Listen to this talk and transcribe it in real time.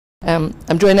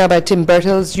I'm joined now by Tim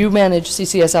Bertels. You manage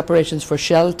CCS operations for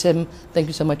Shell. Tim, thank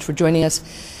you so much for joining us.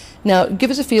 Now, give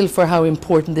us a feel for how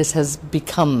important this has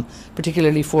become,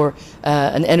 particularly for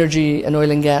an energy and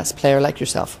oil and gas player like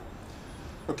yourself.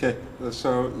 Okay,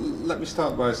 so let me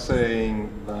start by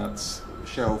saying that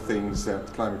Shell thinks that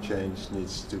climate change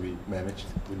needs to be managed.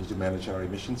 We need to manage our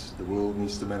emissions. The world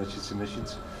needs to manage its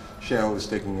emissions. Shell is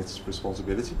taking its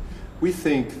responsibility. We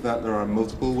think that there are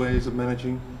multiple ways of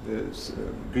managing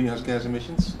greenhouse gas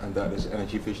emissions, and that is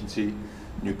energy efficiency,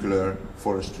 nuclear,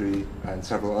 forestry, and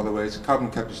several other ways. Carbon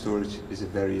capture storage is a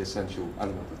very essential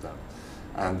element of that.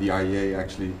 And the IEA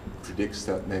actually predicts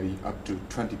that maybe up to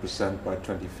 20% by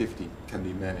 2050 can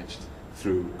be managed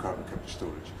through carbon capture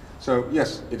storage. So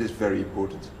yes, it is very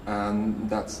important, and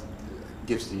that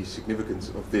gives the significance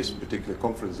of this particular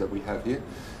conference that we have here,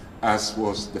 as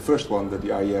was the first one that the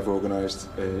IEF organized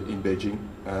in Beijing.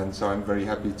 And so I'm very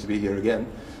happy to be here again,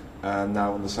 and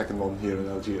now on the second one here in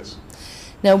Algiers.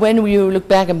 Now, when you look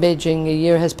back in Beijing, a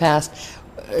year has passed.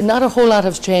 Not a whole lot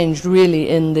has changed really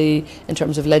in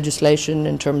terms of legislation,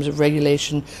 in terms of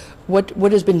regulation.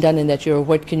 What has been done in that year?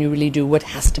 What can you really do? What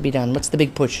has to be done? What's the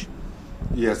big push?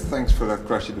 Yes, thanks for that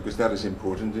question, because that is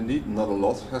important indeed. Not a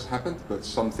lot has happened, but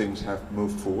some things have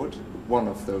moved forward. One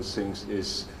of those things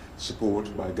is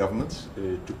support by governments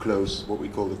to close what we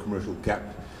call the commercial gap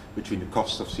between the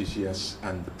cost of CCS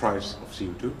and the price of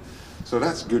CO2. So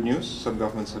that's good news. Some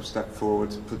governments have stepped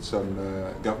forward, put some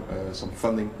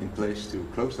funding in place to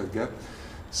close that gap.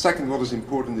 Second, what is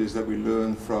important is that we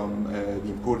learn from the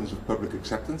importance of public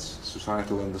acceptance,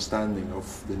 societal understanding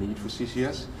of the need for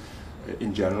CCS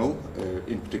in general,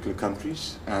 in particular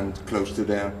countries, and close to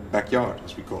their backyard,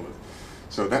 as we call it.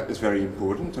 So that is very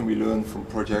important, and we learn from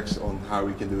projects on how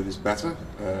we can do this better.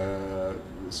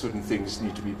 Certain things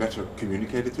need to be better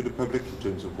communicated to the public in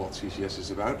terms of what CCS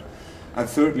is about. And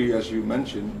thirdly, as you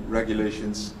mentioned,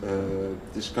 regulations,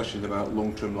 discussion about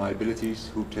long-term liabilities,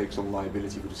 who takes on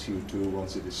liability for the CO2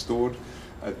 once it is stored,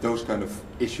 those kind of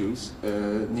issues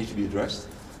need to be addressed.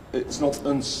 It's not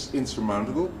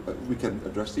insurmountable, we can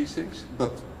address these things,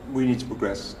 but we need to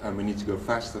progress and we need to go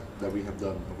faster than we have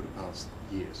done over the past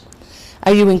years.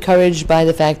 Are you encouraged by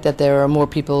the fact that there are more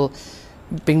people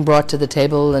being brought to the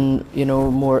table and, you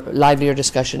know, more livelier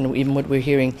discussion, even what we're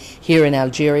hearing here in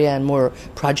Algeria, and more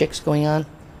projects going on?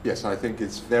 Yes, I think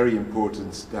it's very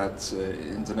important that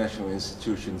international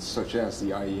institutions such as the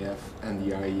IEF and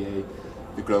the IEA,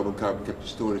 the Global Carbon Capture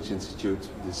Storage Institute,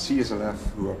 the CSLF,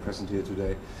 who are present here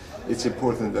today, it's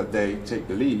important that they take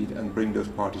the lead and bring those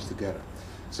parties together.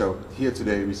 So here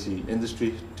today we see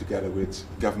industry together with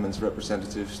government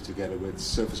representatives, together with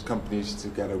service companies,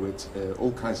 together with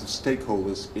all kinds of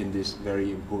stakeholders in this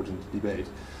very important debate.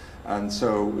 And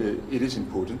so it is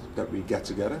important that we get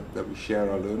together, that we share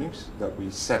our learnings, that we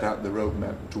set out the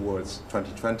roadmap towards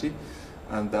 2020,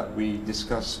 and that we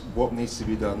discuss what needs to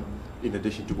be done in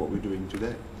addition to what we're doing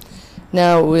today.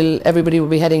 Now, everybody will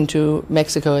be heading to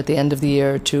Mexico at the end of the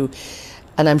year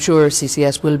and I'm sure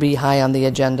CCS will be high on the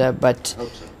agenda, but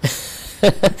hope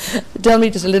so. Tell me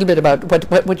just a little bit about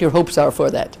what your hopes are for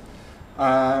that.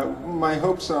 My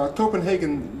hopes are,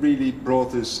 Copenhagen really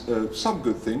brought us some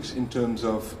good things in terms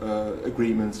of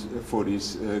agreement for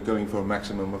these going for a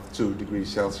maximum of 2 degrees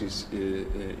Celsius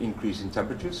increase in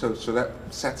temperature, so that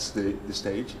sets the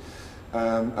stage.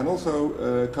 And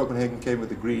also Copenhagen came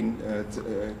with a green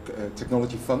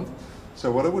technology fund. So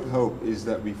what I would hope is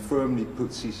that we firmly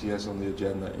put CCS on the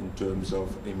agenda in terms of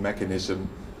a mechanism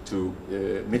to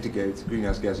mitigate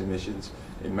greenhouse gas emissions,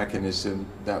 a mechanism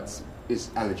that is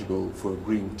eligible for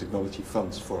green technology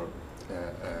funds, for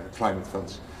climate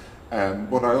funds.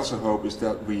 What I also hope is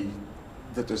that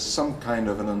there's some kind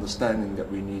of an understanding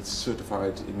that we need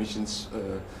certified emissions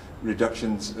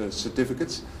reductions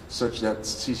certificates, such that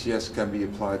CCS can be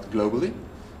applied globally,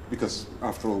 because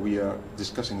after all we are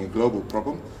discussing a global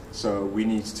problem, so we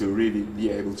need to really be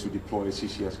able to deploy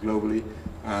CCS globally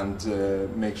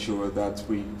and make sure that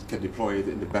we can deploy it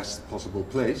in the best possible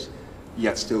place,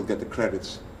 yet still get the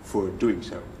credits for doing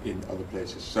so in other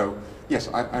places. So yes,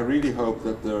 I really hope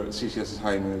that the CCS is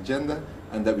high on the agenda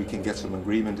and that we can get some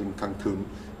agreement in Cancun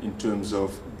in terms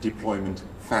of deployment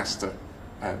faster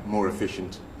and more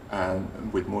efficient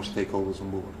and with more stakeholders on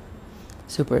board.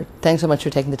 Super. Thanks so much for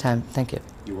taking the time. Thank you.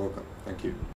 You're welcome. Thank you.